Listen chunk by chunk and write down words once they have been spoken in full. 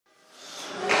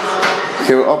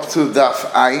Okay, we're up to Daf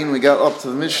Ayin. We got up to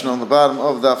the Mishnah on the bottom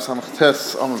of Daf Samach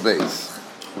Tes on the base.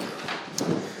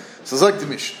 So it's like the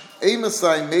Mishnah.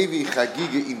 Eimasai mevi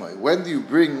chagiga imay. When do you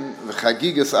bring the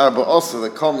chagigas arba osa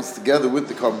that comes together with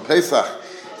the Korban Pesach?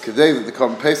 Today that the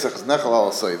Korban Pesach is nechal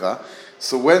al soiva.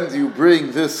 So when do you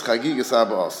bring this chagigas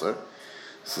arba osa?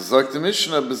 So it's like the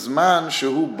Mishnah bezman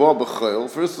shehu bo b'choil.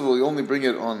 First of all, you only bring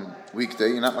it on weekday.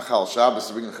 You're not machal Shabbos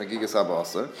to bring the chagigas arba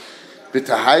osa.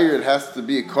 B'tahayir, it has to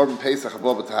be a Korban Pesach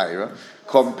above b'tahayira.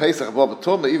 Korban Pesach above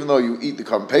b'tumah, even though you eat the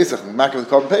Korban Pesach, the mak of the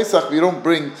Korban Pesach, but you don't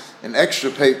bring an extra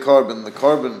paid Korban, the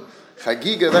Korban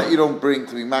Chagiga, that you don't bring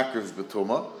to be makriv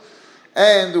b'tumah.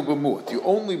 And ubamut, you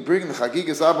only bring the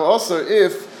Chagigas Abba Osar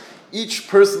if each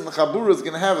person in the Chabura is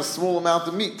going to have a small amount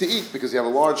of meat to eat, because you have a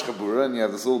large Chabura and you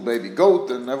have this little baby goat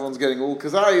and everyone's getting all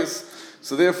kazayas,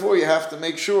 so therefore you have to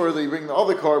make sure that you bring the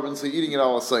other Korban so you're eating it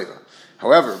all asayva.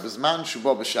 However, Bizman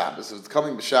Shubah b'Shabbos, if it's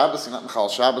coming b'Shabbos, you're not Mechal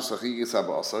Shabbos, Chagigas Abba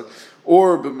Osar,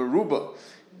 or b'Meruba,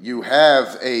 you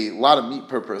have a lot of meat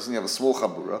per person, you have a small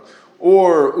Chabura,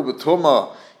 or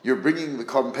Ubatoma, you're bringing the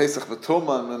Korban Pesach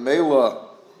b'Toma, and Memela,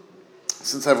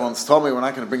 since everyone's told me we're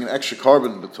not going to bring an extra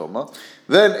Korban b'Toma,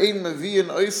 then Ein Mevi'in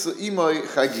Oisa Imay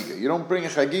Chagiga. You don't bring a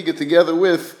Chagiga together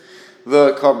with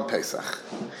the Korban Pesach.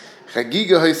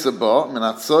 Chagiga Haisaba, min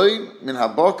Hatzoy, min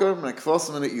Habakar, min Kfas,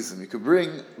 min Izim. You could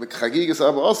bring the Chagigas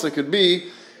Abba also could be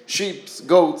sheep,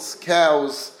 goats,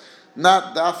 cows,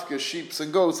 not dafka sheep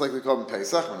and goats like the Korban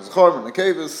Pesach. When it's Chorban, the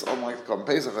Kavis, unlike the Korban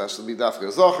Pesach, it has to be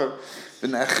dafka Zocher.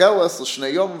 Ben Echeles,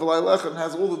 L'Shnei Yom, V'Laylechem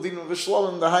has all the din of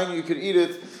V'Shlomim. The Hainu, you could eat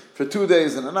it for 2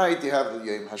 days and a night. You have the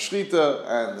Yom Hashrita,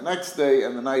 and the next day,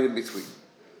 and the night in between.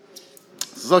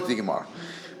 Zok the Gemara.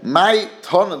 My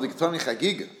Tana, the Ketani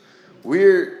Chagiga,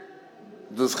 where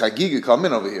does Chagiga come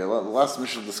in over here? The last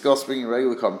mission discussed bringing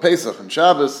regular Korban Pesach and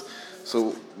Shabbos.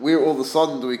 So where all of a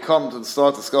sudden do we come to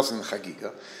start discussing the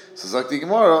Chagiga? So Zok the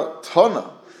Gemara,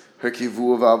 Tana, her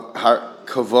kivu of her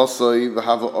kavasai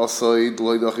v'hava asai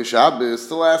d'loidachi Shabbos.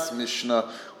 The last Mishnah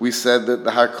we said that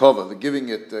the harkava, the giving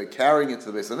it, carrying it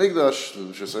to the Beis Hamikdash, to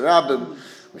the Shus Rabbim,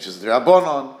 which is the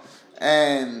Rabbanon,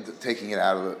 and taking it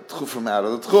out of the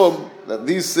tchum, that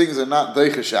these things are not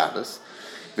deicha Shabbos.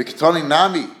 V'ketani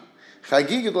nami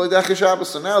chagiga d'loidachi Shabbos.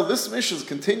 So now this mission is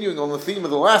continuing on the theme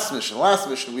of the last mission. Last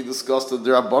mission we discussed that the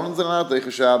Rabbanons are not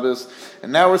deicha Shabbos,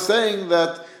 and now we're saying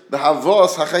that the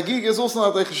havos hachagiga is also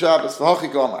not deicha Shabbos.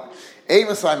 V'hachi gomar.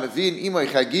 Eimasai mevin imay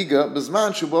chagiga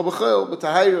bezman shubah b'chol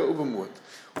b'tahayra ubamut.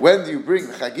 When do you bring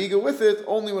the chagiga with it?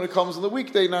 Only when it comes on the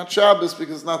weekday, not Shabbos,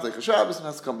 because it's not deicha Shabbos and it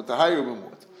has to come b'tahayra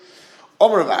ubamut.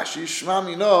 Omer Rashi shma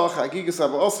mino chagiga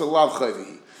saba also lav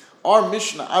chayvihi. Our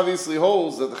Mishnah obviously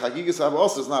holds that the chagiga saba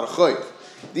also is not a chayv.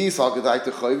 These are gedai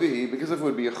to chayvihi, because if it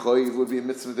would be a chayv, it would be a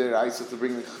mitzvah deraisa to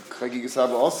bring the chagiga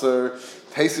saba also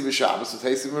teisi b'Shabbos or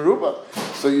teisi b'Meruba.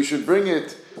 So you should bring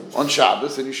it on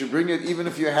Shabbos, and you should bring it even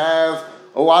if you have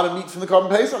a lot of meat from the Korban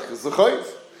Pesach, because it's a chayv.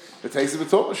 The teisi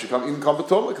b'Toma should come even come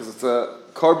b'Toma, because it's a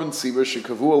Korban tzibur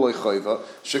shekavu aloi chayva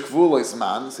shekavu aloi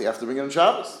zman, so you have to bring it on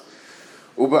Shabbos.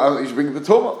 You should bring it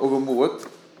b'Toma uba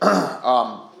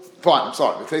mu'at. Fine, I'm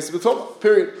sorry. The teisi b'Toma.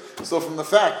 Period. So from the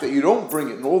fact that you don't bring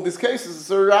it in all these cases, it's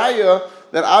a raya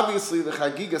that obviously the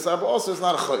chagiga saba also is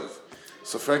not a chayv.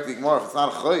 So frankly, Gemara, if it's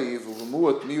not a chayiv,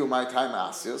 u'v'muat miu my time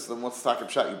asyas, then what's the takab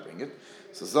shot you bring it?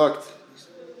 So zogt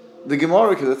the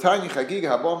Gemara, the tiny chagiga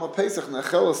habal ma pesach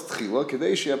nechelas tchila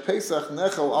kedei shea pesach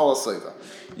nechel ala seva.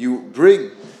 You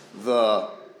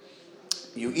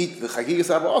eat the chagiga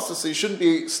saba also, so you shouldn't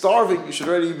be starving. You should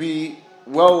already be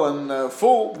well and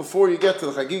full before you get to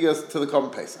the chagigas to the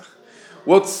Korban Pesach.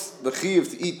 What's the chiyuv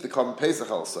to eat the Korban Pesach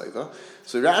ala seva?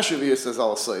 So Rashi here says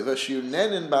ala seva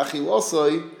shiunenin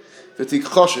b'achilosai. That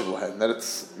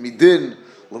it's midin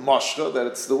l'mashta, that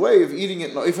it's the way of eating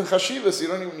it. No, even chashivas, you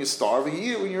don't eat when you're starving. You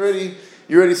eat it when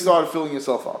you already started filling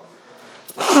yourself up.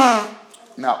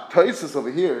 Now, Taisus over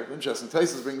here, interesting.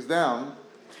 Taisus brings down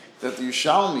that the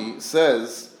Yushalmi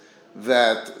says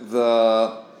that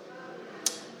the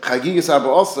chagigas Abba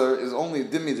Osar is only a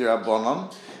dimmi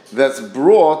d'Rabbanan that's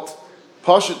brought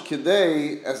Pashat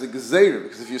Kedei as a gezeira,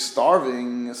 because if you're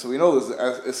starving, so we know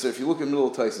this. So if you look in the middle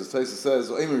of Taisus says,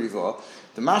 the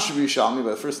Mashav Yishalmi, by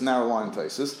the first narrow line of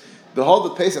Taisus, the whole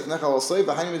the Pesach Nechal Al Seiv,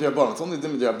 the Hainu D'Rabbanan. It's only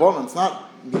Dim D'Rabbanan. It's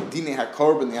not Dini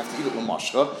HaKorban. You have to eat it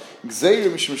l'mashcha. Gezeira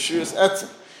mishum shiras etzem.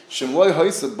 Shem loy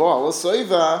haisa ba al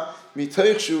Seiva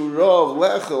miteich shu rav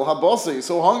lechel habasa. You're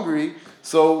so hungry,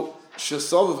 so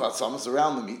Shesov Hatzamas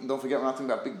around the meat, and don't forget we're not talking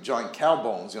about big giant cow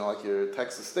bones, like your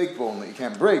Texas steak bone that you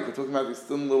can't break. We're talking about these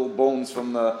thin little bones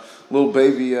from the little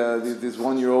baby, these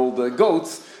 1-year-old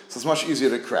goats, so it's much easier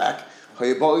to crack.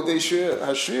 So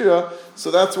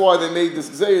that's why they made this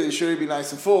gzeir. They should be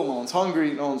nice and full. No one's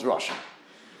hungry. No one's rushing.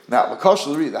 Now, the kasha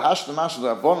read the hash the mash the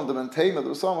abon the mentema the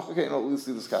usamach. Okay, no, let's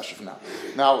do this kasha for now.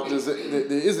 Now, there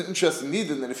is an interesting need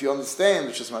in that if you understand,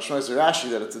 which is Mashmois Rashi,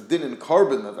 that it's a din in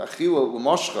carbon that achila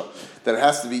l'moshcha that it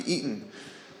has to be eaten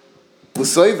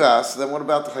l'soivas. Then what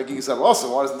about the chagigas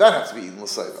also? Why doesn't that have to be eaten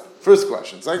l'soivas? First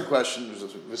question. Second question, which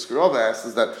Viskarov asked,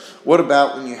 is that what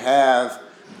about when you have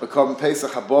a carbon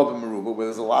pesach habab and meruba where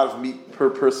there's a lot of meat per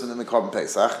person in the carbon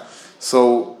pesach?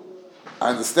 So I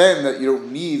understand that you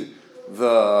don't need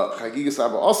the chagigas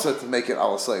abba also to make it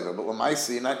al seiva, but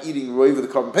l'maisi you're not eating roiv of the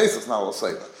carbon pesach, it's not al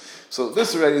seiva. So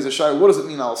this already is a shy. What does it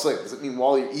mean al seiva? Does it mean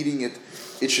while you're eating it,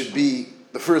 it should be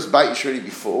the first bite you should already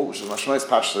be full, which is mashmois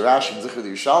pash Rashi and zichur the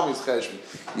Yerushalmi's cheshbon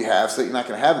you have, so you're not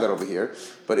going to have that over here.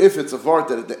 But if it's a vart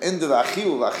that at the end of the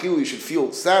achil you should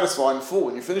feel satisfied and full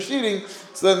when you're finished eating,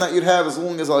 so then that you'd have as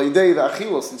long as al yidei the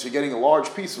achil, since you're getting a large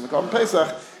piece from the carbon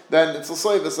pesach, then it's a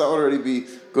seiva, that would already be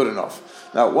good enough.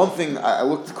 Now, one thing I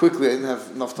looked quickly, I didn't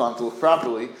have enough time to look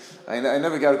properly. I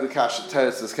never got a good kasha.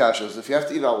 Teretz kasha is if you have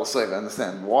to eat al seiva, I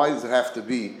understand why does it have to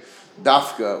be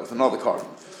dafka with another carbon?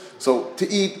 So to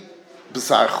eat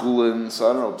b'sar chulin, so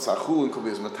I don't know, b'sar chulin could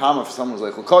be as matama for someone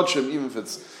who's like kodshim,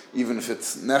 even if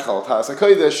it's nechal taras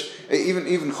hakodesh, even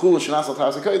chulin shenasal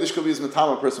taras hakodesh could be as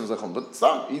matama person who's like chulin. But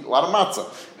some eat a lot of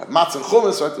matzah. Have matzah and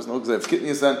chumas, right? There's no exam of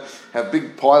kidneys then. Have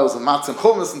big piles of matzah and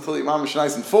chumas until your mom is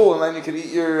nice and full, and then you can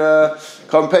eat your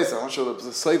carbon pesach. I'm not sure that the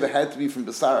seiva had to be from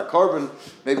b'sar carbon.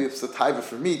 Maybe it's a taiva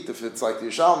for meat. If it's like the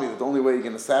Yerushalmi, that the only way you're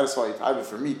going to satisfy your taiva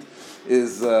for meat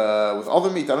is with other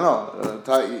meat. I don't know.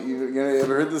 You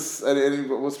ever heard this?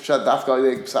 What's pshat dafka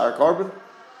b'sar carbon?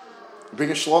 Bring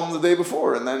a shlom the day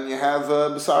before, and then you have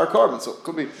b'sar carbon. So it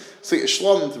could be say a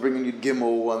shlom to bring in your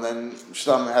gimel, and then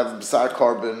shtam have b'sar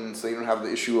carbon, so you don't have the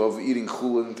issue of eating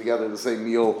chulin together the same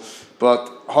meal.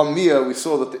 But hamiyah, we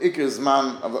saw that the ikr is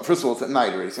man. First of all, it's at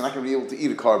night already, so you're not going to be able to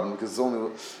eat a carbon because it's only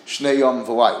shnei yom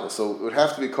v'layla. So it would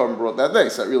have to be carbon brought that day.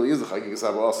 So that really is the chagigas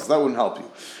abba. So that wouldn't help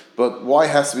you. But why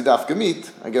it has to be dafka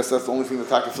meat? I guess that's the only thing that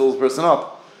taka fills a person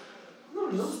up. No,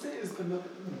 in those days, the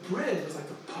bread was like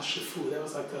the pasha food. That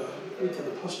was like the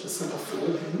pasha simple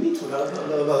food. The meat without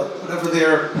whatever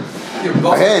their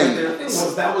buffet, their thing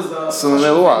was. That was the. So then they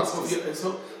lost.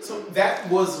 So that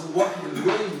was what the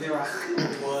way their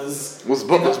achil was. Was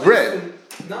bread.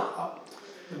 No,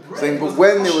 the bread. Saying, but was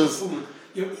when there was. Food.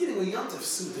 You're eating a yantav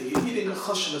suda. You're eating a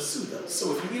chashiva suda.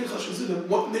 So if you eat a chashiva suda,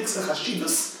 what makes a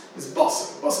chashivas is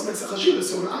basa. Basa makes a chashivas.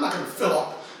 So I'm not going to fill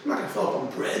up. I'm not going to fill up on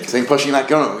bread. Saying, plus you're not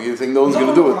going to. You think no one's going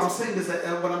to do it. What I'm saying is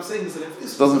that if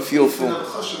this doesn't feel full.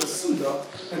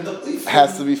 It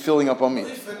has to be filling up on meat.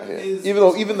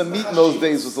 Even the meat in those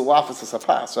days was the lafas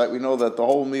hapas, right? We know that the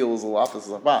whole meal is the lafas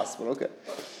hapas, but okay.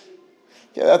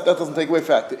 Yeah, that doesn't take away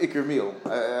fact. The ikr meal.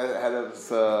 I had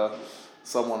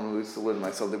someone who used to learn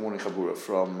my Sunday morning chabura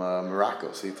from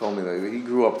Morocco. So he told me that he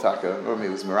grew up taka, or maybe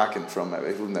he was Moroccan from, he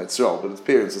lived in Israel, but his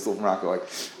parents are still from Morocco. Like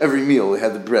every meal, they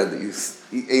had the bread that he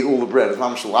ate all the bread. It's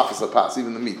mamash lafas hapas,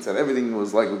 even the meat. And everything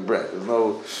was like with bread. There's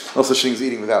no such thing as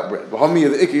eating without bread. But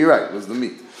hamiyah, the ikr, you're right, was the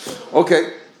meat.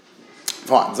 Okay,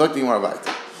 fine. Zok the Gemara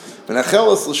weiter.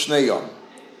 V'nechelas l'shnei yom.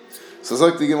 So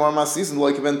Zok the Gemara Masis and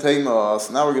like ben Tema.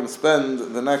 So now we're going to spend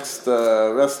the next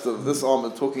rest of this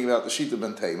almond talking about the shita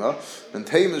ben Tema. Ben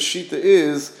Tema's shita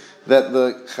is that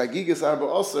the chagigas arba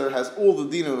aser has all the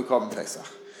din of the carbon pesach.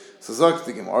 So Zok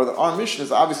the Gemara, our mission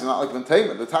is obviously not like ben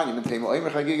Tema. The tanya ben Tema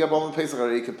oimer chagiga b'almond pesach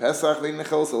arei pesach lein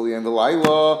nechelas oliyem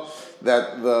v'layla,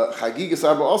 that the chagigas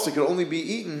arba aser can only be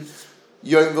eaten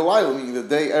Yom V'Layla, meaning the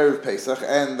day Erev Pesach,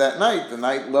 and that night, the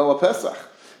night Lela Pesach.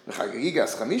 The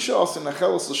Chagigas Chamisha Os and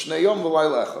Nechelos L'Shnei Yom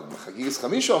V'Layla Echad. The Chagigas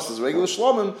Chamisha Os is regular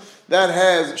Shlomim that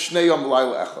has Shnei Yom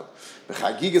V'Layla Echad. The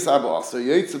Chagigas Arba Aser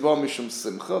Yoytze Ba Mishum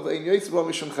Simcha V'Ein Yoytze Ba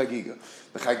Mishum Chagiga.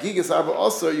 The Chagigas Arba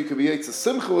Aser, you can be Yoytze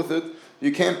Simcha with it,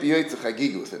 you can't be Yoytze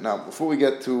Chagiga with it. Now, before we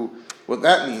get to what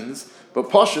that means, but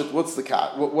Pashut, what's the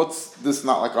cat? What's this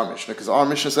not like our Mishnah? Because our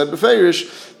Mishnah said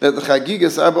beferish that the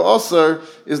Chagigas Arba Aser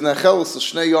is Nechelos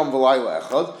L'Shnei Yom V'Layla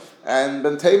Echad, and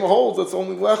Ben Tema holds that's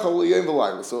only Lechal L'Yom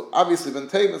V'Layla. So obviously Ben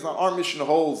Tema is not our Mishnah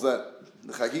holds that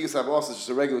the Chagigas Arba Aser is just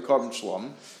a regular carbon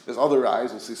shlom. There's other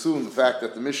eyes. We'll see soon the fact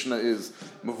that the Mishnah is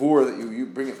Mavur, that you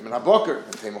bring it from an Habakar.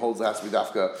 Ben Tema holds it has to be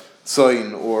Dafka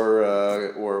Tzoyin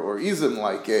or Izim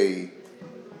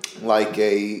like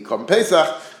a carbon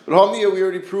Pesach. But Hamiyah, we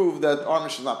already proved that our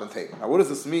Mishnah is not Ben Tema. Now, what does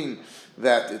this mean?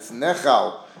 That it's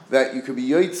Nechal, that you could be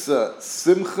Yoitza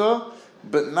Simcha,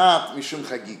 but not Mishum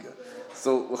Chagiga.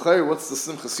 So, what's the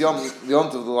Simchas Yom, the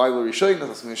Yont of the Laila Rishon?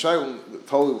 That's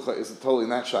Shaila, is totally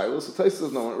not Shaila. So, Tais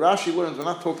says, no, when Rashi learns, we're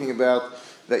not talking about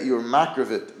that you're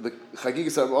makravit, the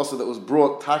Chagiga also that was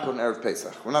brought Takon Erev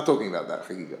Pesach. We're not talking about that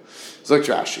Chagiga. Zok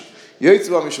Rashi. Yotze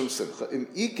ba mishum simcha. Im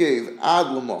ikev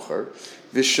ad l'mocher,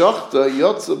 v'shachta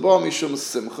yotze ba mishum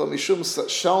simcha, mishum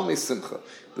shalmei simcha.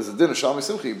 There's a din of shalmei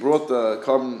simcha. He brought the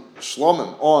carbon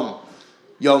shlomim on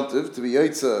yontiv to be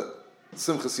yotze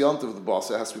simchas yontiv of the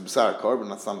boss. It has to be b'sar carbon,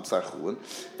 that's not b'sar chulin.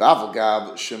 V'aval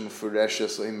gab shem furesha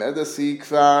so imedasi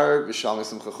kvar v'shalmei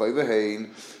simcha choy v'hein.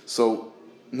 So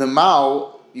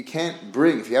Namal, you can't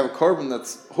bring, if you have a carbon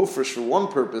that's hufresh for one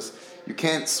purpose, you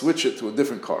can't switch it to a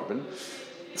different carbon.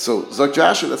 So, Zok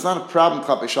Jasher, that's not a problem,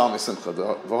 Klapei Shalmei Simcha,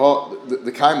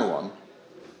 the Kaimelon.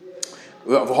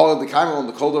 The Kaimelon,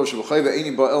 the Kol Dor Shebachayva,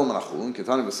 Eini Ba'el Menachulun,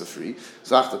 Ketani B'Sefri,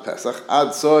 Zach the Pesach,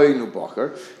 Ad Soy Nu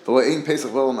Bakar, V'lo Ein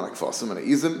Pesach V'el Menachvasim, and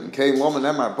Izim, and Kei Lom and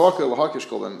Emar Bakar, L'Hakish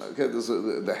Kol, and there's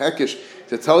the Hekish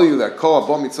to tell you that Kol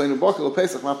Abom Mitzoy Nu Bakar,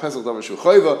 L'Pesach, not Pesach Davar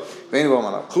Shebachayva, V'eini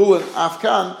Ba'el Menachulun,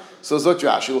 Afkan. So Zok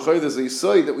Jasher, there's a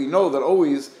Yisoy that we know that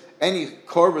always any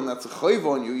carbon that's a chayv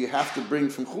on you, you have to bring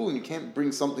from chulin. You can't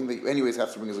bring something that you anyways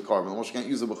have to bring as a carbon. You can't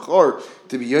use a bechor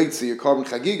to be yotze your carbon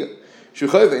chagiga. Shu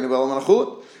chayv ein b'elam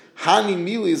anachulin. Hani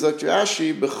mili Zok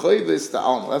Rashi b'chayv is the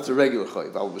alma. That's a regular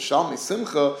chayv. Al b'shalmei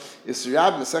simcha is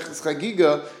riyad mesechtes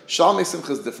chagiga. Shalmei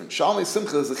simcha is different. Shalmei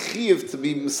simcha is a chiyuv to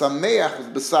be misameach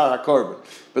with b'sar ha-carbon.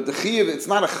 But the chiyuv, it's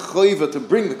not a chayva to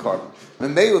bring the carbon.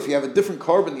 Memel, if you have a different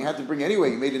carbon you had to bring anyway,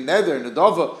 you made a nether and a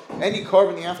dava, any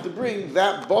carbon you have to bring,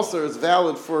 that basar is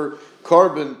valid for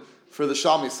carbon for the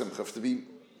shalmei simcha, to be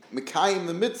mekayim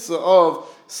the mitzvah of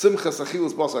simcha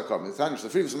sachilus basar carbon. The time the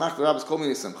free mach the rabbis call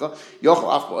me simcha,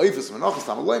 yochel af ba'ifus menachos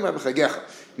tam aloyim b'chagecha.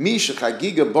 Mi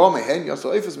shechagiga ba mehen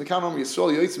yosel ifus mekanom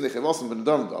yisrael yoitzim dechevasim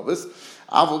b'nedam davis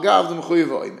avol gav the mechuyev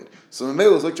oimid. So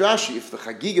Memel is like Rashi, if the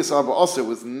chagigas arba aser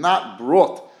was not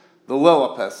brought the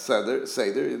Leila Pes Seder,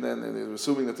 and then they're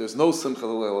assuming that there's no Simcha the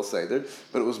Leila Seder,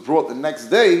 but it was brought the next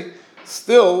day,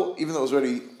 still, even though it was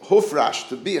already Hufrash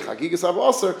to be a Chagigas Arba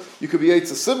Aser, you could be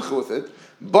Eitz a Simcha with it,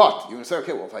 but you're going to say,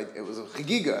 okay, well, if it was a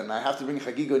Chagiga, and I have to bring a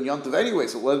Chagiga and Yontav anyway,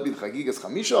 so let it be the Chagigas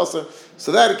Chamisha Aser,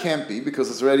 so that it can't be, because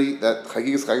it's already, that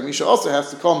Chagigas Chamisha Aser has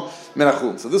to come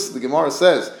Menachum. So this is the Gemara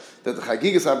says, that the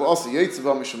Chagigas Arba Aser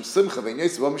Yetzivah Mishum Simcha Vein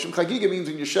Yetzivah Mishum Chagiga means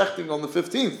when you're shechting on the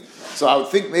 15th. So I would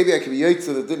think maybe I could be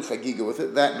Yetzivah the Din Chagiga with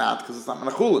it, that not, because it's not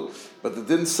Menachulin. But the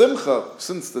Din Simcha,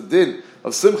 since the Din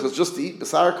of Simcha is just to eat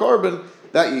B'sar carbon,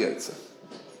 that you Yetzivah.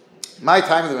 My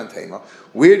time of the Bentema,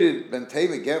 where did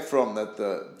Bentema get from that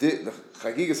the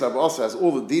Chagigas Arba Aser has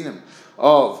all the dinim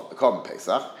of a carbon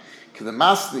Pesach? Because the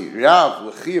Masni Rav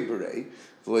L'chiyah Berei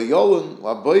V'le'yolun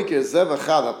L'boiker Zevach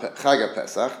Chag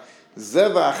Pesach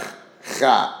Zevach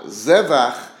Chag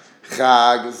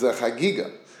ze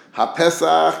Chagiga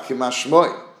HaPesach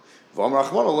Kimashmoy V'om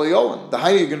Rachmana Lo Yolan. The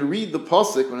higher you're going to read the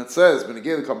pasuk when it says when it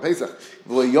gave the Kam Pesach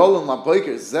Lo Yolan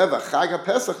LaBoiker Zevach Chag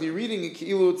HaPesach, you're reading it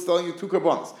Ki'ilu, it's telling you two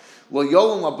karbonos. Lo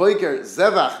Yolan LaBoiker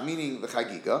Zevach, meaning the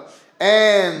Chagiga,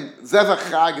 and Zevach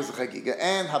Chag is the Chagiga,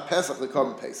 and HaPesach the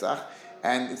Kam Pesach.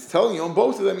 And it's telling you on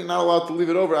both of them you're not allowed to leave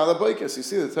it over ala boiker. So you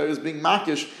see the Torah is being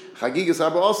makish Chagigas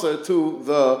Arba Aser to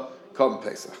the Carbon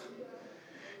Pesach.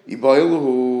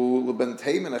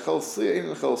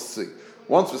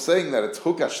 Once we're saying that it's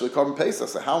hukash the Carbon Pesach,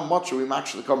 so how much are we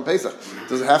makish the Carbon Pesach?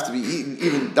 Does it have to be eaten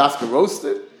even dafka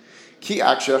roasted? Ki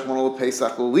akshach monol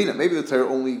Pesach lolina. Maybe the Torah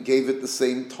only gave it the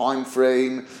same time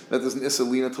frame that there's an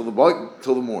isalina till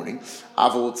the morning.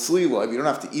 Avol tzlila. You don't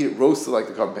have to eat it roasted like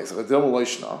the Carbon Pesach. That's not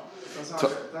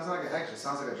like a hekesh. It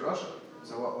sounds like a drasha.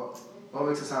 So what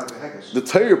makes it sound like a hekesh? The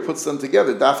Torah puts them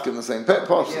together, dafka in the same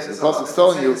pasuk. The pasuk is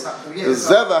telling you the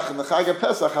Zevach and the Chag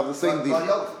Pesach have the same din.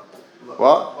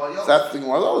 What? That's the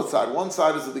Gemara on the other side. One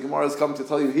side is that the Gemara has come to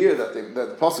tell you here that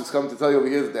the pasuk's come to tell you over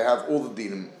here that they have all the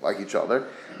dinim like each other.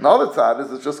 And the other side is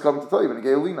it's just come to tell you in a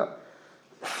Geilina.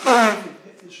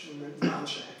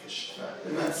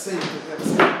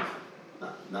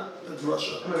 Not the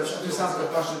drasha. It just sounds like a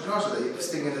drasha that you're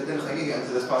sticking the din chagiga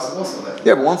into this pasuk also.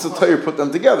 Yeah, but once the Torah put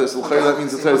them together, so that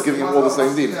means the Torah is giving them all the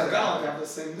same din. They have the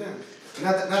same din.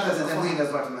 Not that the din lean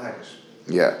is not from the hekesh.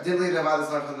 Yeah. Din lean is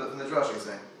not from the drasha, you're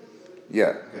saying.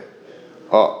 Yeah. Okay.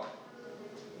 Oh.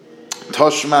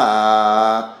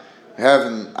 Toshma, we have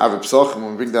in Avi Psochim,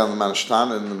 when we bring down the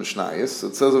Manashtana and the Mishnayos,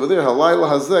 it says over there, Halayla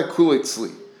hazeh kulei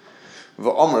tzli.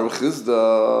 V'omer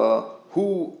v'chizda,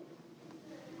 who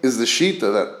is the Shita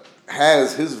that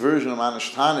has his version of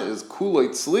Manashtana is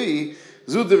kulei tzli,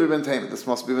 zu divi ben tema. This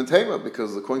must be ben tema,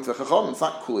 because according to the Chacham, it's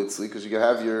not kulei tzli, because you can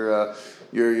have your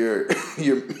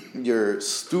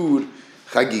stewed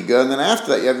chagiga, and then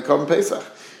after that you have the Carbon Pesach.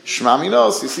 Shema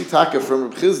Minos, you see Taka from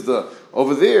Reb Chizda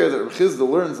over there, that Reb Chizda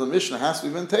learns the Mishnah has to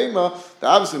be ben tema. The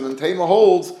obviously ben tema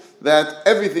holds that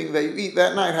everything that you eat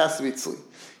that night has to be tzli.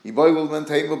 Yiboy will ben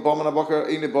tema, boman abakar,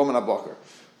 eine boman abakar.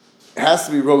 it has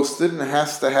to be roasted and it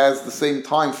has the same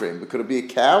time frame. But could it be a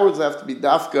cow or does it have to be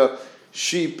dafka,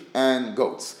 sheep and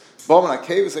goats? Ba'man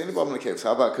akevas, any ba'man akevas.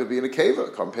 How about could it be in a keva?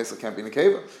 Korban Pesach can't be in a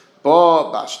keva. Ba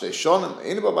bashtei shonim,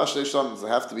 any ba bashtei shonim, does it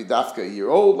have to be dafka a year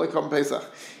old like Korban Pesach?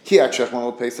 Ki akshech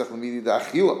manol Pesach lemidi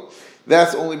da'achila.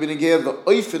 That's only been again the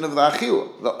oifen of the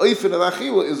achila. The oifen of the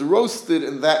achila is roasted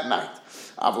in that night.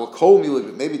 Aval kol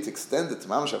milik, maybe to extend it to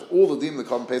mamash have all the din the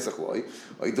Korban Pesach loy.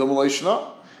 Oidom loy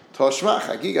shna. Toshma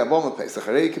chagiga b'ma Pesach.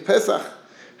 Harei Pesach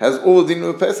has all the din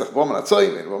of Pesach. B'ma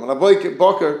natzoyim, b'ma naboyke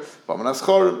boker, b'ma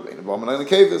naschorim, b'ma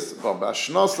nakevis, b'ma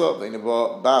shnasa,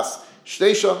 b'ma bas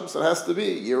shtesham. So it has to be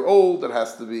a year old. It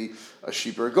has to be a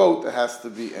sheep or a goat. It has to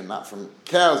be, and not from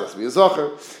cows. It has to be a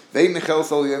zacher. Vein nechel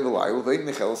sol yom v'layil. Vein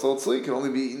nechel sol tzli can only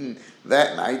be eaten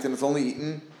that night, and it's only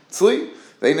eaten tzli.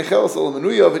 Vein nechel sol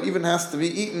l'menuyav. It even has to be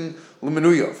eaten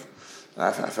l'menuyav.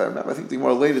 If I remember, I think the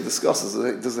Gemara later discusses,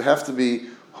 does it have to be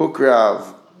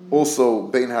hukrav also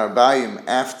bein harbayim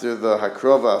after the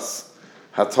hakrovas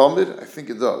hatomid? I think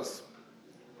it does.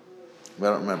 I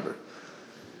don't remember.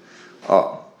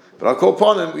 But I'll call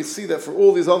upon him, we see that for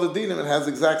all these other dinim, it has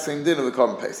the exact same din of the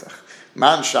Korban Pesach.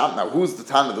 Man Sham, now who's the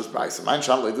Tan of this Brisa? Man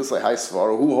Sham like this, like High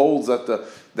Svara, who holds that the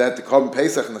Korban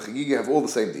Pesach and the Chagiga have all the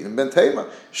same dinim? Ben Tema,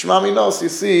 Shmami Nos, you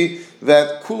see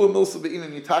that Kula Milsa Be'in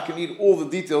and Yitaka need all the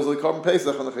details of the Korban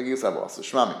Pesach and the Chagiga Sabasa.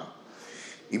 Shmami Nos.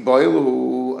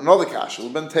 Iboilu, another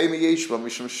kashal, Ben Tema Yeshba,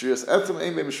 Mishum Shiras Etzem,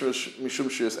 Eime Mishum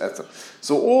Shiras Etzem.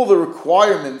 So all the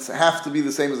requirements have to be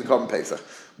the same as the Korban Pesach.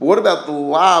 But what about the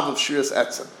lav of Shiras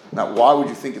Etzem? Now, why would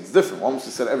you think it's different? Well, almost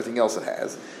you said everything else it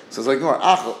has. So it's like, no,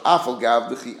 Afal Gav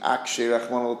Dechi Akshe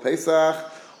Rachman al Pesach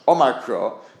Omar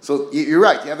Kra. So you're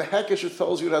right. You have a hekesh that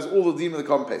tells you it has all the din of the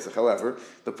Korban Pesach. However,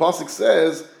 the pasuk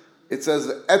says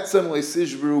Etzem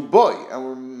leisishbru boy, and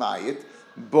we're mayit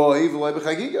boy v'loy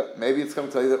b'chagiga. Maybe it's coming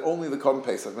to tell you that only the Korban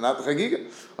Pesach, but not the Chagiga.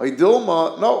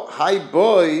 Dilma, no, hi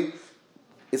boy.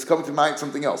 It's coming to mind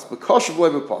something else. But kosher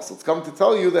v'loy b'pasel. It's coming to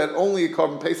tell you that only a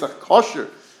Korban Pesach kosher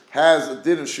has a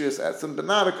din of Shiras Etzem, but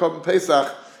not a Korban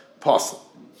Pesach pasel.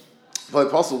 By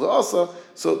pasel the asa,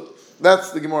 so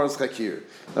that's the Gemara's chek here.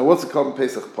 Now, what's a Korban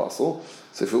Pesach pasel?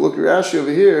 So if you look at Rashi over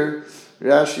here,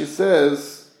 Rashi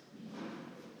says,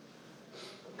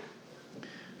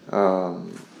 okay,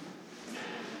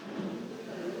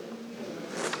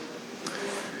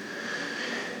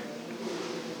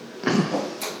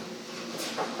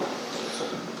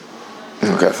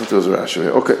 I thought there was a Rashi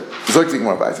here. Okay, so the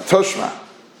Gemara by Toshma.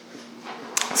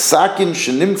 Sakin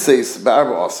shenimtzeis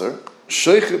ba'arba aser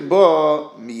sheichet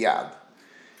ba miyad.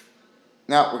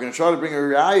 Now we're going to try to bring a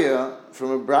raya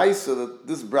from a brisa that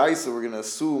this brisa we're going to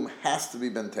assume has to be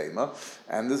ben tema,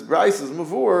 and this brisa is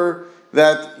mavur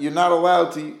that you're not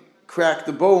allowed to crack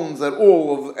the bones at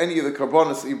all of any of the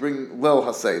karbonos that you bring lel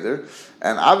haseder,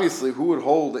 and obviously who would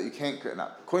hold that you can't?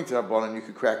 Now, according to Rabbanan, you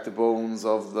could crack the bones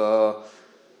of the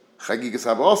Chagigas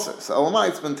Haba. So Elamai,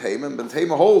 it's Ben Tema, and Ben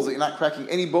Tema holds that you're not cracking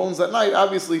any bones that night.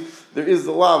 Obviously, there is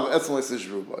the law of Etzem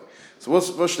Leisishru Boy. So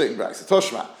what's stating Brisa?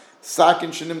 Toshma,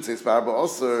 Sakin Shenimtzeis Barba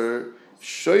Aser,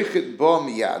 Shoichet Ba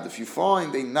Miyad. If you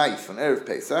find a knife on Erev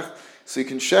Pesach, so you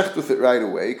can shecht with it right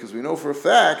away, because we know for a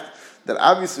fact that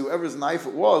obviously whoever's knife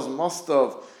it was must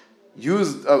have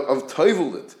used, of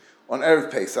toiveled it on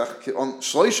Erev Pesach, on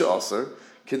Shloisha Aser,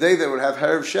 Kedei they would have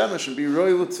Harav Shemesh and be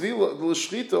Roy L'Tvila, the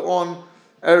L'Shchita on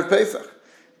Erev Pesach.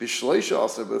 Bishloisha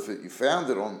also, but if you found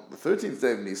it on the 13th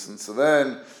day of Nisan, so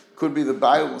then could be the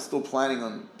Baal was still planning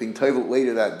on being toiveled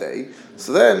later that day.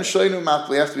 So then Shoinu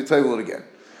Matli has to be toiveled again.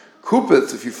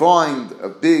 Kupitz, if you find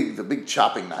the big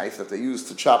chopping knife that they use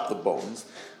to chop the bones,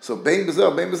 so Bein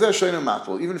Bezer, Shoinu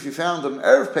Matli. Even if you found it on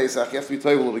Erev Pesach, you have to be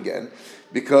toiveled again,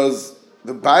 because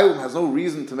the Baal has no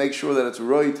reason to make sure that it's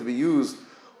roy to be used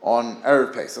on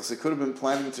Erev Pesach. So he could have been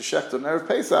planning to shecht on Erev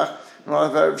Pesach, and he'll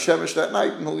have Erev Shemesh that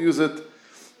night, and he'll use it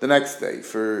the next day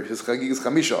for his Chagigas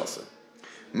Chamisha also.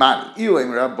 Mani,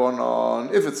 Ilaim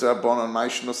Rabbanon, if it's Rabbanon,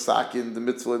 Maishno Sakin, the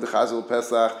mitzvah, the Chazil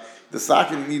Pesach, the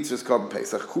Sakin needs his Korban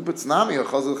Pesach. Kupitz Nami, or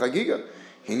Chazil Chagiga.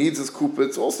 He needs his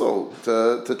Kupitz also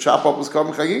to chop up his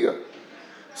Korban Chagiga.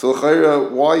 So,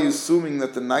 why are you assuming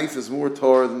that the knife is more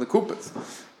Torah than the Kupitz?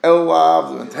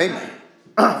 Elav, the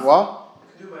Mentayim. What?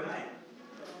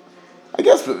 I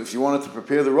guess, but if you wanted to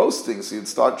prepare the roasting, so you'd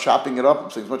start chopping it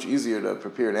up. So it's much easier to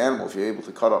prepare an animal if you're able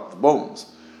to cut up the bones,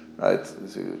 right?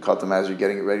 So you cut them as you're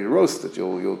getting it ready to roast it.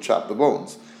 You'll chop the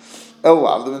bones.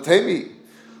 Elav the Bentemi.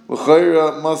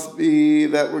 L'chayra must be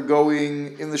that we're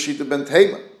going in the sheet of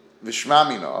Bentema.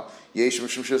 Vishmamina yesh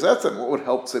mishum shiras etzem. What would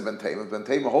help say Bentema?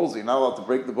 Bentema holds you're not allowed to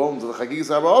break the bones of the Chagigas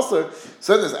Haba Aser.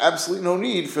 So there's absolutely no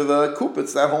need for the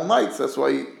kupitz that whole night. So that's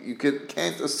why you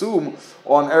can't assume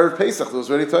on Erev Pesach that was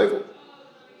ready toivel.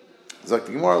 Zok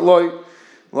the Gemara, loy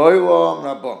lam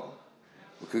rabbanon.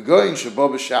 We could go in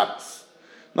Shabbat Shabbos.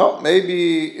 No,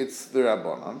 maybe it's the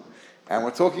Rabbanon. And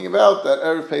we're talking about that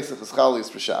Erev Pesach is Chalis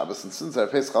for Shabbos. And since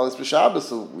Erev Pesach Chalis for Shabbos,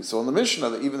 so we saw in the Mishnah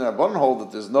that even the Rabbanon hold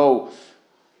that there's no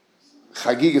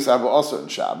Chagigas Abu Asa in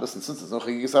Shabbos. And since there's no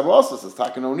Chagigas Abu Asa, there's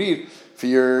taka no need for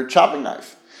your chopping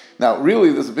knife. Now,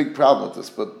 really, there's a big problem with this,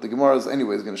 but the Gemara is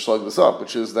anyways going to slug this up,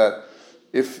 which is that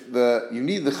if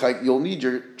you'll need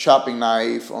your chopping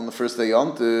knife on the first day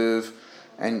Yom Tov,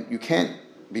 and you can't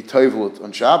be tovel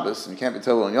on Shabbos, and you can't be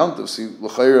tovel on Yom Tov. So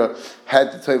l'chayra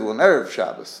had to tovel on Erev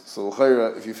Shabbos. So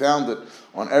l'chayra, if you found it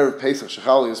on Erev Pesach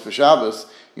Shechali is for Shabbos,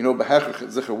 Behechach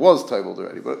Zicher was toveled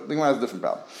already. But the Gemara has a different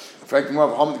problem. In fact, the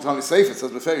Gemara of Hamid Tani Sefer says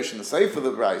beferish in the Sefer of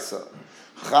the Brayso,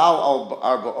 Chal al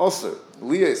Arba Oser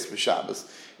Liyes for Shabbos.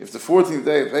 If the 14th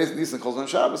day of Pesach Nisan calls on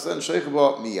Shabbos, then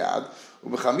Sheichaba Miyad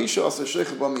uBechamisha Oser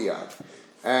Sheichaba Miyad.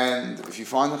 And if you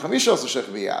find the Chamisha Oser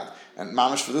Sheichaba Miyad, and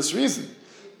mamish for this reason,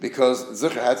 because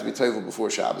Zicher had to be tovel before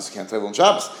Shabbos, you can't tovel on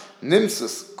Shabbos.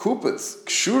 Nimsus, Kupitz,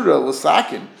 Kshura,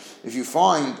 L'sakin. If you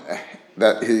find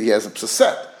that he has a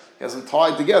psaset, he hasn't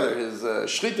tied together his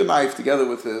shrita knife together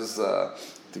with his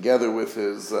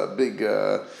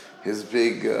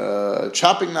big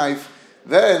chopping knife,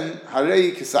 then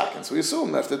Harei Kisakin. So we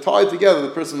assume that if they're tied together,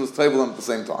 the person was tovel them at the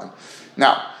same time.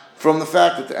 Now, from the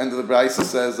fact that the end of the Brayso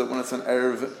says that when it's an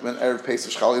Erev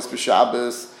Pesach Chalis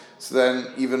b'Shabbos, so then,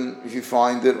 even if you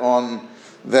find it on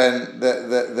then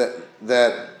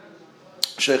that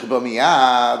Sheikh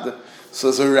Bamiyad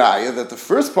says a raya that the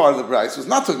first part of the Brayso was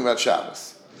not talking about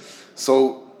Shabbos.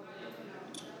 So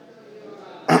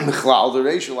the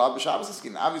Reish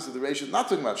obviously the Reish is not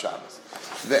talking about Shabbos.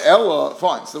 The Ella,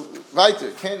 fine. So weiter,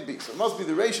 it can be. So it must be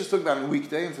the Reish is talking about a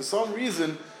weekday, and for some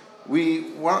reason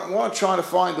we want to try to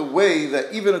find a way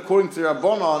that even according to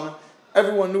Rabbanon,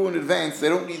 everyone knew in advance they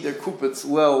don't need their kupitz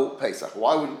lel Pesach.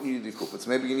 Why wouldn't you need the kupitz?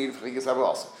 Maybe you need it for Chagigas Haba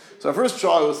also. So our first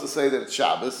try was to say that it's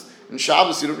Shabbos. In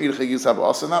Shabbos you don't need a Chagigas Haba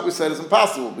also, and that we said is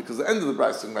impossible because the end of the Brayso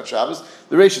is talking about Shabbos.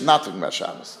 The Reish is not talking about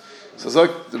Shabbos. So it's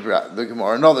like the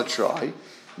Gemara, another try.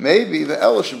 Maybe the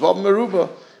Ela Shabbat Meruba.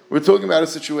 We're talking about a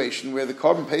situation where the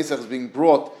Korban Pesach is being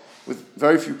brought with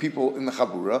very few people in the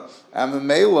Chabura, and the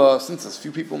Mela, since there's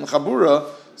few people in the Chabura,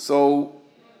 so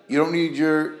you don't need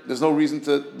there's no reason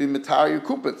to be mitar your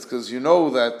kupitz, because you know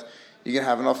that you're going to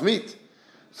have enough meat.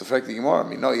 So, fact the Gemara,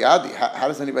 no yadi. How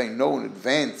does anybody know in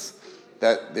advance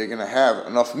that they're going to have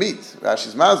enough meat?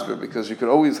 Rashi's masber, because you could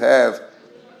always have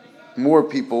more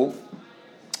people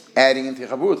adding into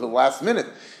Chabura to the last minute.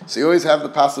 So you always have the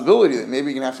possibility that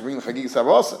maybe you're going to have to bring the Chagigas Haba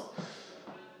also.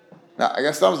 Now, I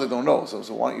guess sometimes they don't know, so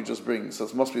why don't you just bring, so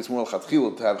it must be it's more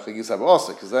chatchila to have Chagigas Haba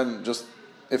also, because then just,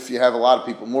 if you have a lot of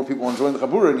people, more people enjoying the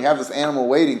Chabura, and you have this animal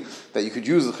waiting that you could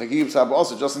use the Chagigas Haba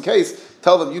also, just in case,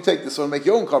 tell them, you take this one and make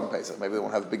your own Korban Pesach. Maybe they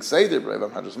won't have a big Seder, but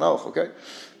I'm not just Melech, okay?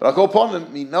 But I'll call upon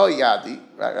them, no yadi,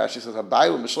 right? Rashi says,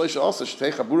 Habayla, Mishleisha also,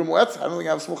 Shetei Chabura Mu'etz, I don't think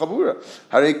I have a small Chabura.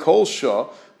 Harei Kol Shah,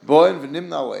 Boin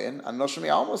v'nimna alein, and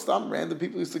Noshmi almost random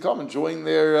people used to come and join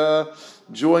their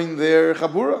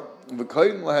Chabura.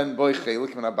 V'koyin lehen boi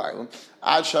chelik min habaylim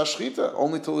ad shashchita,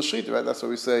 only till the shchita, right? That's why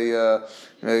we say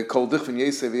kol dichvin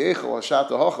yesei v'yechel hashat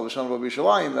ha'achal v'shan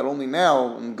v'bishalayim. That only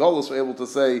now in Golus we're able to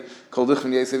say kol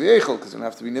dichvin yesei v'yechel because you don't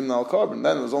have to be nimna al carbon.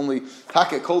 Then it was only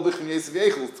take kol dichvin yesei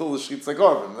v'yechel till the shchita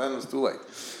carbon. Then it was too late.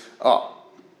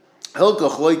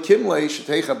 Hilkoch loy kimlei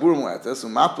shetei chabur mu'etes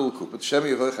u'mapul kupet shemi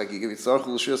yavoy chagiga v'tzarchu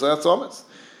l'shir zayat zometz.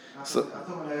 So I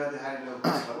thought when I had no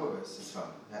chabur, it's fun.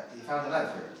 You found the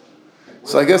knife here.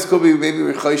 So I guess could be maybe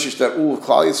we're chayshish that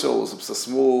Klal Yisrael was a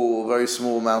small, very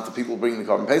small amount of people bringing the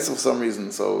Korban Pesach for some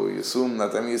reason. So you assume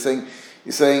that. I mean,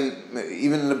 you're saying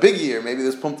even in a big year, maybe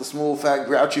this pumped a small, fat,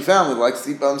 grouchy family that likes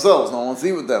to eat by themselves. No one wants to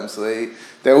eat with them, so they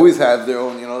always have their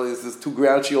own. There's this two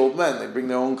grouchy old men. They bring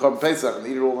their own Korban Pesach and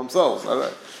eat it all themselves. All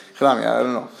right, I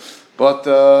don't know, but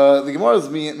the Gemara's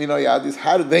Mino Yadis.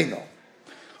 How did they know?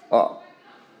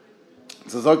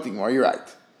 So Zok the Gemara, you're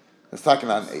right. It's talking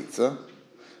about an eitzah.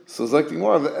 So it's like the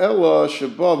more of Ella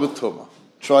Shabbat B'Tumah.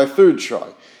 Try third try.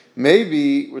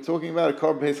 Maybe we're talking about a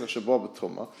Korban Pesach Shabbat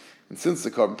B'Tumah, and since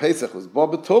the Korban Pesach was Ba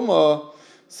B'Tumah,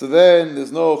 so then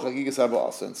there's no Chagigas Haba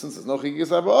Aser, and since there's no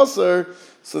Chagigas Haba Aser,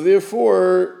 so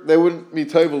therefore they wouldn't be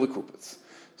Table the Kupitz.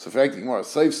 So in fact, the Gemara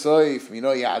Seif,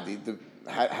 Yadi.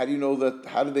 How do you know that?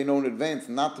 How do they know in advance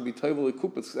not to be Table the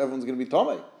Kupitz? Because everyone's going to be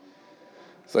Tomei.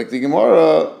 It's like the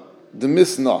Gemara, the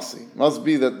Mis Nasi must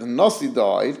be that the Nasi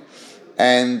died.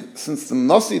 And since the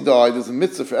Nasi died, there's a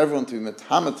mitzvah for everyone to be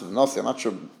metamet to the Nasi. I'm not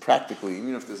sure practically,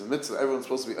 even if there's a mitzvah, everyone's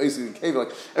supposed to be Oisig in cave.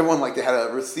 Like everyone, like they had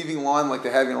a receiving line, like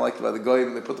they have, like by the Goyim,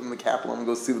 and they put them in the capital and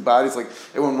go see the bodies. Like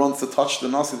everyone runs to touch the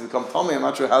Nasi to become Tomei. I'm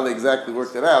not sure how they exactly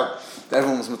worked it out.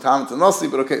 Everyone was metamet to the Nasi,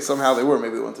 but okay, somehow they were.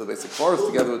 Maybe they went to the basic forest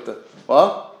together with the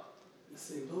what? The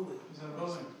same building.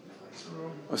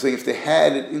 I'm saying if they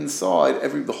had it inside,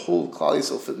 the whole Klal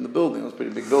Yisrael fit in the building. It was a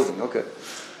pretty big building. Okay.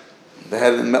 They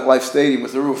had it in MetLife Stadium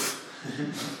with the roof.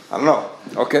 I don't know.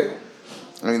 Okay.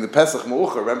 I mean, the Pesach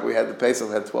Ma'ucha, remember we had the Pesach,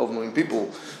 we had 12 million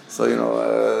people. So, you're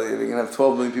going to have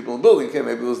 12 million people in the building. Okay,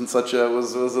 maybe it wasn't it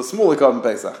was a smaller carbon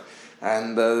Pesach.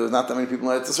 And there was not that many people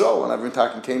in Eretz Yisrael. When everyone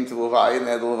talking came to Levi, and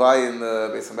they had the Levi in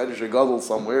the Beis HaMedrash or Gadol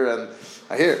somewhere, and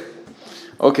I hear.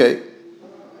 Okay.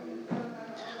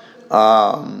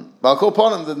 But I'll call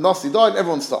upon him, the Nasi died, and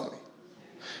everyone's telling me.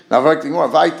 Now, I'm more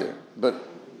weiter, but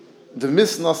the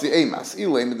mis Nasi Emas,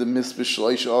 the mis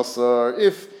B'Shleisha Asar,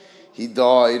 if he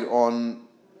died on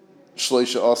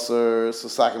Shleisha Asar, so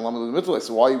Sakin Lamed in the middle,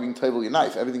 so why are you being table your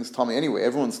knife? Everything's tummy anyway,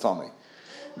 everyone's tummy.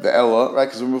 The Ella, right,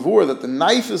 because we're mavur that the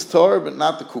knife is tar, but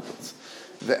not the kupitz.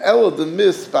 The Ella, the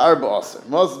mis B'Arba Asar,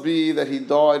 must be that he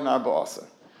died in Arba Asar.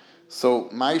 So,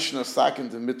 Maishna Sakin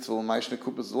the mitzvah, Maishna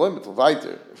kupitz the loy mitzvah,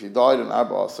 weiter. If he died in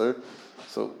Arba Asar,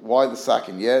 so why the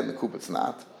Sakin yeah, and the kupitz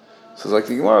not? So it's like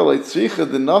the Gemara, like Tzricha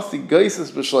the Nasi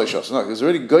Geisis b'Shleish Asar. No, because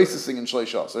already Geisising in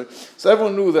Shleish Asar. So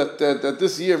everyone knew that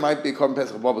this year might be a Korban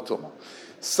Pesach Baba Tuma.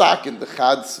 Sakin the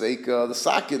Chad Sveika, the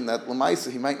Sakin that Lamaisa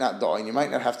he might not die, and you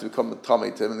might not have to become the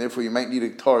Tamei to him, and therefore you might need a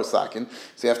Torah Sakin.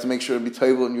 So you have to make sure to be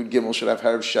table and Yud Gimel should have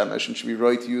Harav Shemesh and should be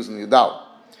right to use in the Yudal.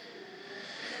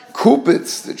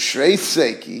 Kupitz the Shrei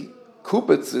Seiki.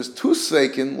 Kupitz, there's two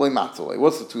seikim leimatale.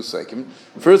 What's the two seikim?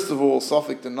 First of all,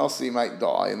 Safik the Nasi might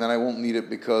die, and then I won't need it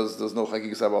because there's no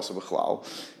chagigas abasa b'chlal.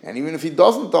 And even if he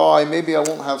doesn't die, maybe I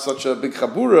won't have such a big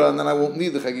chabura, and then I won't need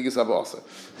the chagigas abasa.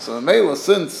 So the Mela,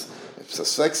 since it's a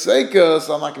seika,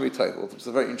 so I'm not going to be titled. It's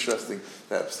a very interesting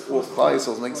that all Klal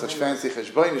Yisrael is making such fancy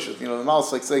cheshbonish. The mal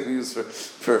seika used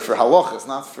for halachas,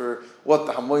 not for what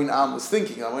the Hamoin Am was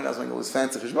thinking. Hamoin Am was making all this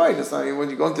fancy cheshbon. It's not when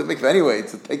you're going to the mikveh anyway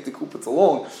to take the kupitz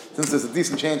along, since there's a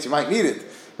decent chance you might need it.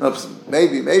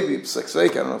 Maybe it's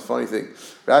seika. I don't know. Funny thing.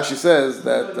 Rashi says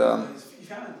that. You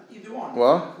can either one.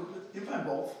 What? You can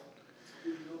both.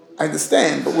 I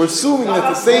understand, but we're assuming that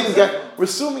the same guy. We're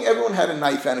assuming everyone had a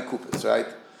knife and a kupitz, right?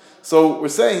 So we're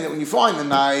saying that when you find the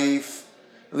knife,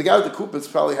 the guy with the kupitz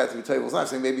probably had to be tabled. It's not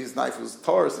saying maybe his knife was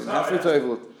Taurus, he didn't have to be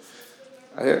tabled.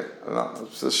 I hear. I don't know.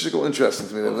 It's a shikul interesting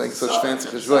to me. They make such fancy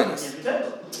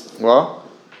cheshbonis. What?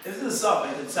 If it's a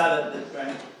suffix, it's sad that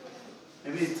right?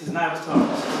 Maybe his knife was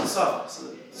Taurus. It's a suffix,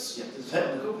 so you have to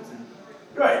table the kupitz.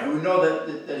 Right, we know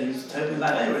that he was tabling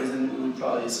that anyways, and we would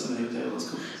probably assume that he would table his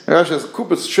kupitz. Rashi says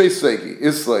kupitz treisvegi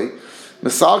islay.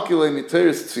 Mesalkile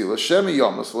miteris tefila shemi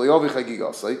yamas v'leyavi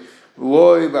chagigasei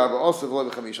loy b'arba aser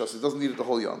v'loy b'chamish aser. It doesn't need it the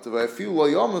whole yom. But I feel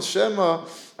loy yamas shema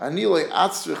anilei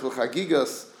atzrich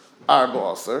l'chagigas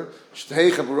arba aser shtei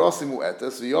chaburasi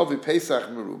mu'etes v'yavi pesach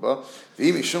meruba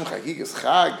v'im mishum chagigas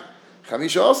chag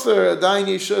chamish aser adayin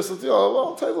yishes.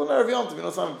 Well, table an erev yom.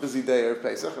 It's not a busy day of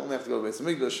Pesach. I only have to go to Beis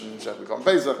Hamikdash and check become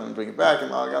Pesach and bring it back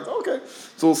and all that. Okay,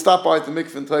 so we'll stop by at the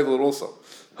mikveh and table it also.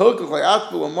 Not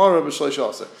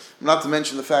to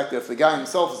mention the fact that if the guy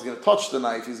himself is going to touch the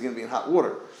knife, he's going to be in hot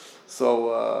water.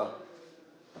 So,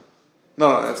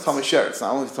 no, it's Tommy Sheretz.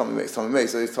 Not only Tommy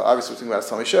Mace. So he's obviously talking about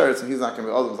Tommy Sheretz, and he's not going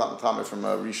to be other than Tommy from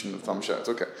Rishon of Tommy Sheretz.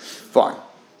 Okay, fine.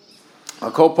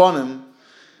 I'll call upon him.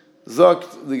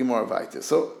 Zogt the Gemara Vaita.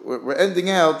 So we're ending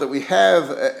out that we have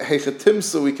a Hechatim,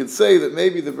 so we could say that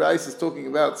maybe the Bryce is talking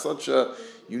about such a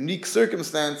unique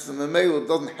circumstance, and the male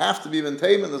doesn't have to be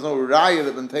Bentayma. There's no raya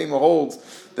that Bentayma holds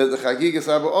that the Chagigas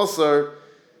Arba Osar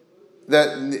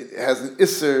that has an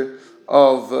Isser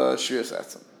of Shiras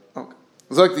Etzem. Okay.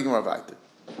 Zogt the Gemara Vaita.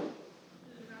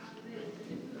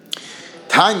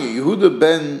 Tanya Yehuda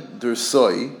ben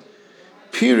Dursoi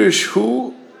Pirish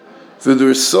Hu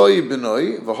V'Dursoi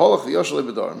Benoi V'Holach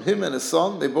V'Yoshalei B'Darim. Him and his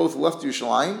son, they both left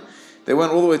Yerushalayim. They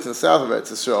went all the way to the south of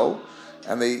Eretz Yisrael.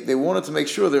 And they wanted to make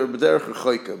sure they were b'derech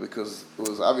rechoika because it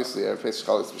was obviously Erev Pesach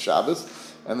Chalis B'Shabbos,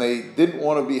 and they didn't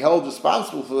want to be held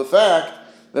responsible for the fact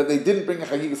that they didn't bring a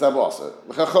Chagigas Abasa.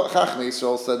 Chachmei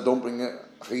Yisrael said, "Don't bring a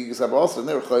Chagigas Abasa," and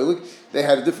they were cholik. They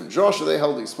had a different drasha. They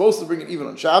held they're supposed to bring it even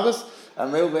on Shabbos,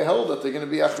 and they held that they're going to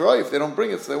be achrei if they don't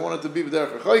bring it. So they wanted to be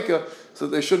b'derech rechoika, so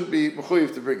they shouldn't be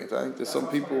mechuyev to bring it. I think there's some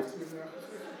people.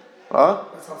 Huh?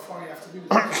 That's how far you have to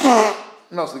be.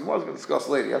 No, so the Gemara is going to discuss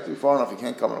later. You have to be far enough. You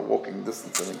can't come in a walking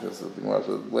distance. I think this is the Gemara.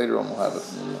 So later on, we'll have it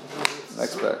in the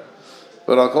next pair.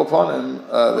 But I'll call upon him.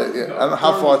 I don't know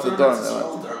how far to Durham they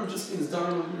went. Durham just means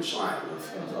done in Yerushalayim.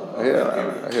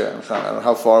 Yeah. I don't know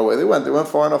how far away they went. They went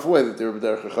far enough away that they were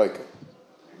Derech HaChaika.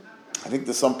 I think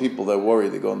there's some people that worry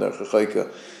they go in Derech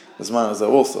HaChaika as man as that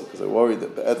also, because they're worried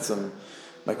that Be'etzim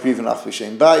Makriven Af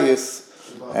V'Shein Bayis,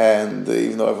 and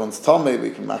even though everyone's Tameh, we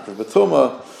can Makriv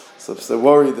B'Tumah, so if they're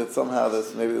worried that somehow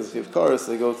maybe there's Chiv Karas,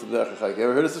 they go to the Derech HaChaika. You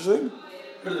ever heard of such a thing?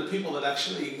 Heard of the people that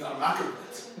actually are Makriv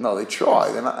it. No, they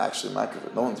try. They're not actually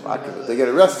Makriv. No one's Makriv. They get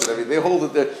arrested. I mean, they hold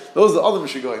it there. Those are the other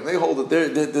Mishigoyim. They hold it there.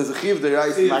 There's a Chiv there.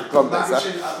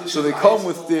 So they come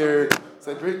with their,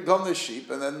 so they come their sheep,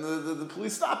 and then the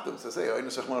police stop them. So they say, oh,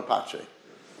 Neshachman Apache.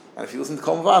 And if you listen to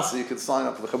Kol Vasa, you can sign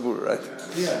up for the Chabura, right?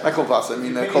 Yeah. Not Kol Vasa, I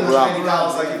mean Kol $180, Ram.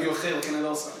 I give you a chelik in it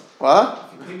also. What?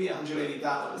 If you pay me $180,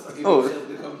 I give you a chelik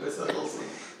to come to it also.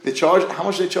 They charge, how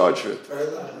much they charge for it? I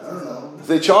don't know. If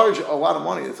they charge a lot of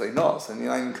money, it's like, no, and you're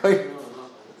not even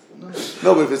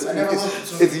no, but if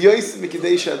it's Yos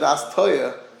Mikdash Das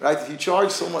Toya, right? If you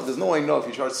charge so much, there's no way enough. If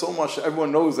you charge so much,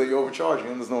 everyone knows that you're overcharging,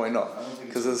 and there's no way enough.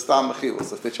 Because it's Stam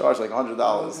Mechilas. If they charge like $100.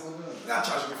 Not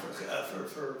charging me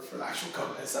for the actual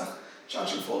company, it's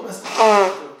charging for all the rest of the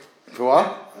work. For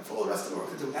what? And for all the rest of the work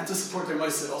to do. And to support their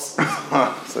Moised also.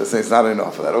 So it's not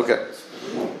enough for that, okay.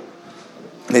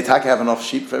 They have enough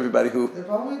sheep for everybody who... They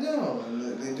probably do. And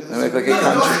they do They make like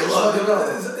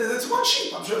 800. It's one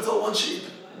sheep. I'm sure it's all one sheep.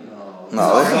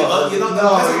 No, so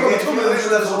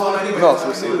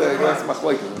we see that's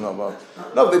machlokes.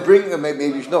 No, they bring them. Maybe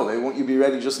you know they want you to be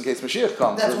ready just in case Mashiach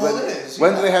comes. That's what it is.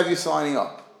 When do they have you signing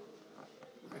up?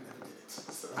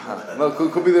 No,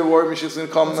 could be the war Mashiach's going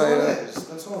to come.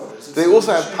 That's all it is. They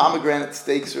also have pomegranate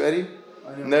steaks ready.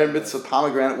 And they're bits of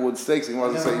pomegranate wood steaks. You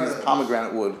want to say use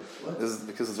pomegranate wood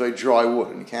because it's very dry wood,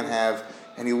 and you can't have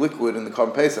any liquid in the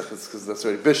Korban Pesach because that's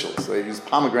very bishul. So they use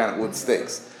pomegranate wood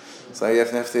steaks. So you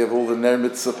have to have all the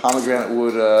nermitz of pomegranate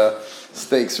wood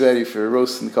steaks ready for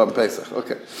roasting the Korban Pesach.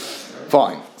 Okay,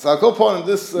 fine. So I'll go upon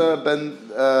this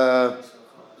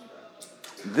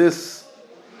this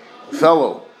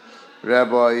fellow,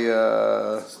 Rabbi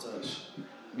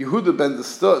Yehuda ben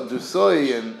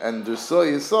Dursoi and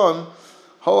Dursoi his son,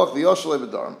 Halach the Yoshalei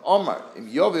B'Darim. Omar im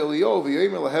Yov Eliyahu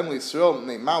v'Yomer Lahem L'Yisrael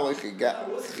Nei Malach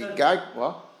Chigag.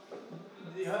 What?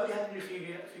 You had to be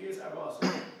figures Abbas.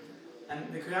 And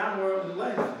the Quran were the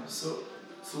light. So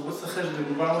what's the chesed of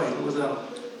Gubar away? What was that?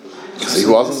 He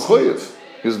wasn't chayiv.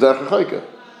 He was Derech HaChaika.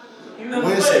 Even though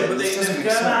they're but the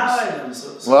Quran not light them.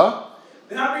 What?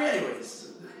 They're not bring anyways.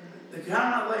 The Quran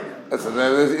not light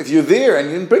them. If you're there and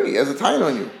you didn't bring it, he has a time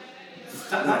on you.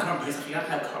 Not Korban Pesach. You got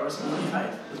to have cars and money high.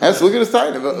 Yes, look at his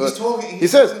time. He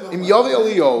says, "Im Yavi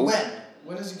Eliyahu."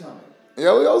 When is he coming?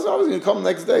 Eliyahu's obviously going to come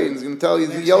next day and he's going to tell you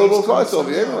the yellow will twice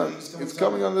over. It's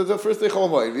coming on the first day Chol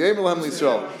Hamoed. V'Yomer Lahem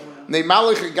L'Yisrael. Nei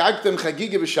Malach Chagagtem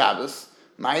Chagiga B'Shabbos.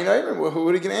 Who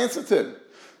are you going to answer to him?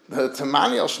 The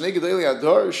Tamani al Shnei Gedolei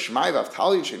Ador Shmai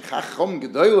V'Avtali Shen Chachom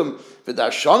Gedolim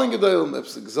V'Darshanim Gedolim.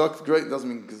 That's exact great. Doesn't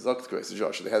mean exact grace,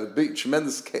 Joshua. They had a big,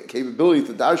 tremendous capability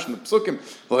to darshan the psukim.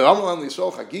 V'Yomer Lahem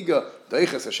L'Yisrael Chagiga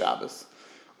Deiches HaShabbos.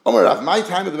 Omer Rav, my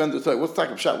time of the Ben Dutoy. What's the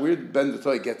type of shot? Where did Ben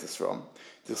Dutoy get this from?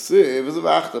 The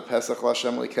Pesach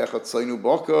Lashem Lekechat Tzaynu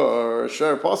Boka or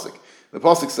Sher Pasuk. The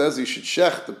Pasuk says you should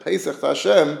shech the Pesach to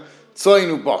Hashem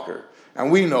Tzaynu Boker.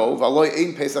 And we know V'aloi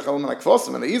Ein Pesach Elam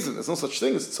Kvasim and Eizin. There's no such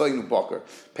thing as Tzaynu Boker.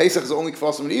 Pesach is only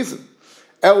Kvasim and Eizin.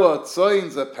 Ela Tzayin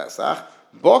Ze Pesach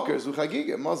Boker Zu Chagiga.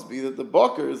 It must be that the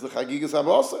Boker is the Chagigas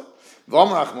Habasa.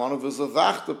 V'amar Achmanu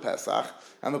V'zavach the Pesach,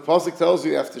 and the Pasuk tells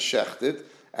you have to shecht it,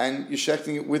 and you're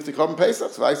shechting it with the Korban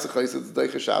Pesach. So I say it's the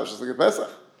Deicha Shabbos just like a Pesach.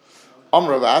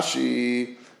 Amar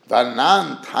Rashi,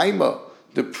 Vanan Taima,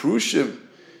 the Prushim,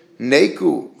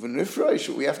 Neku, V'nifresh.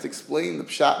 We have to explain the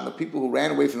Pshat and the people who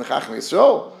ran away from the Chacham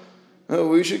Yisrael.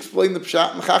 We should explain the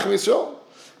Pshat and the Chacham Yisrael.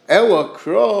 Ela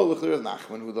Kro L'chir Rav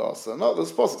Nachman Hudasa. No,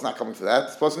 this pasuk's not coming for that.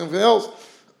 This pasuk's coming for something else.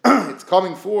 It's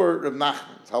coming for Rav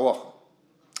Nachman. It's halacha.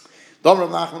 Dam Rav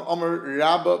Nachman Amar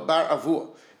Rabba Bar Avua.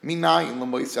 Minayin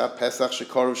L'moisa Pesach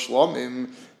Shekaru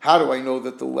Shlomim. How do I know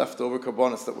that the leftover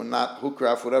karbonis that were not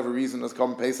hukra for whatever reason has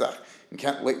come Pesach? You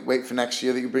can't wait for next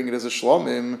year that you bring it as a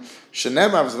shlomim.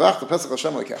 Shenemar v'zvach the Pesach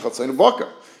Hashem lekechot tzaynu boker.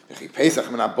 Yechi Pesach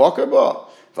menat boker ba.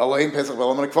 V'alohein Pesach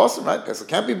v'alom kvasim. Right? Pesach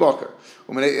can't be boker.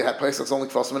 Pesach's only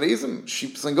kvasim and izim,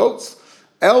 sheep and goats.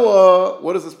 Ella,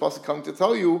 what is this pasuk coming to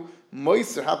tell you?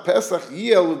 Moiser ha Pesach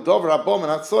yel dover habom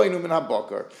and hatzaynu min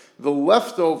haboker. The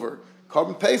leftover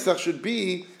Korban Pesach should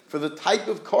be for the type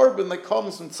of carbon that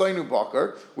comes from Tzaynu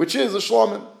Bakar, which is a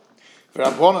Shlomim. For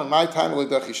Rabbanan, my time will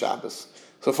be Shabbos.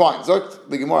 So fine, Zogt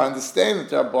the Gemara, understand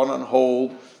that Rabbanan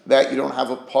hold that you don't have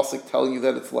a pasuk telling you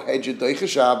that it's Lahedja Deicha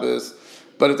Shabbos,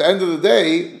 but at the end of the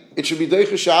day, it should be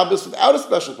Deicha Shabbos without a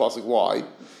special pasuk. Why?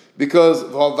 Because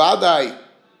V'avadai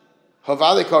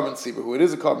Havale carbon tzibur, who it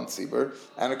is a carbon tzibur,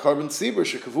 and a carbon tzibur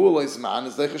shekavu loy zman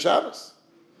is leicha Shabbos.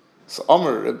 So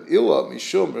Amar Reb Ila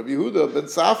Mishum Reb Yehuda ben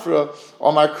Safra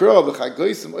Amar Kra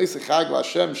v'chagoysim oisei chag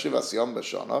l'Hashem shivas yom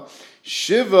b'shana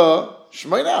shiva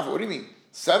shmoinav. What do you mean?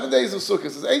 7 days of Sukkot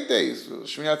is 8 days.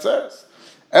 Shmini Atzeres.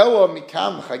 Ela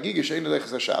mikam chagiga she'ein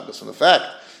leichas Shabbos. From the fact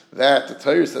that the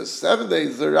Torah says 7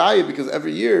 days is a raya because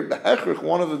every year behechrich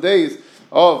one of the days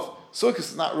of Sukkot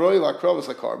is not royal akrovas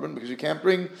like carbon because you can't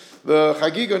bring the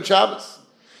chagiga on Shabbos.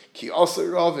 Ki also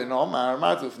Ravin Omar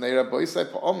Martu Fnei Rabbi Say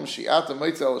Pa'om Shi'ata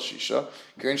Moitzel Shisha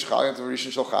Kein Shchal Yom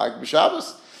Rishon Shel Chag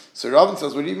B'Shabbos. So Ravin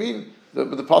says, what do you mean?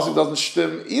 But the pasuk doesn't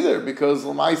shtim either because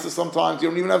L'maisa sometimes you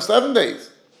don't even have 7 days.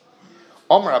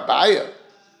 Omar Abaya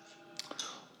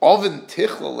Oven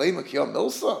Tichla Leimak Yom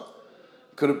Milsa.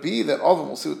 Could it be that Oven?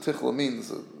 We'll see what Tichla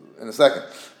means in a second.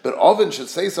 But Oven should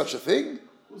say such a thing.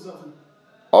 Who's Oven?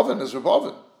 Oven is Reb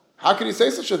Oven. How can he say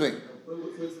such a thing?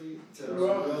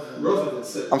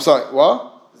 I'm sorry,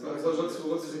 what?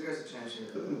 What's the change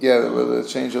here? Yeah, the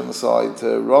change on the side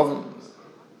to Ravin.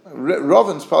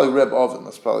 Ravin's probably Reb Oven.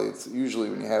 That's probably, it's usually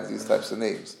when you have these types of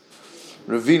names.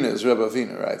 Ravina is Reb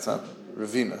Avina, right? It's not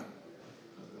Ravina.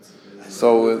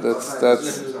 So that's.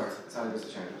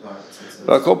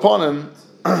 But I call upon him.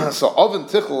 So Oven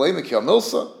Tichel Leimek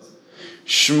Yamilsa.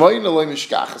 Shmoyna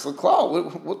Leimishkachas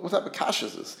L'Klal. What type of kash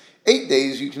is this? 8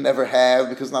 days you can never have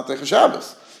because not Teicha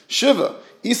Shabbos. Shiva,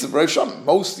 Isa B'Rev Sham.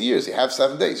 Most years you have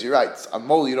 7 days. You're right. On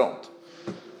Mol you don't.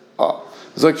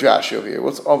 There's like Rashi over here.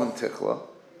 What's Oven Tichla?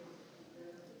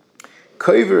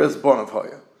 Kover is Bonav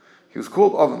Hoya. He was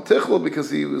called Oven Tichla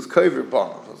because he was Kover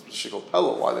Bonav. It was Shikol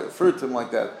Pella. Why they referred to him like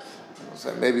that?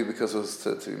 Maybe because it was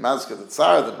to be Mazka the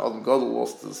Tsar. Then Adam Gadol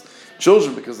lost his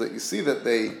children because you see that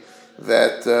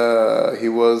he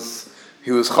was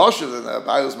choshev and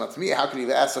Abai was matmi. How could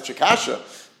he ask such a kasha?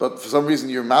 But for some reason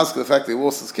you're masked the fact that he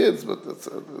lost his kids. But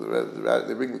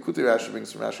they bring the Kuti Rashi,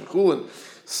 brings from Rashi Chulin.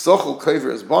 Sochel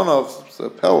Kaver is Bonov. It's a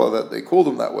Pella that they called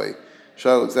him that way.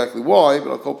 Shall exactly why,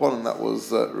 but I'll call upon him that was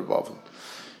Rebavin.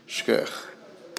 Shkech.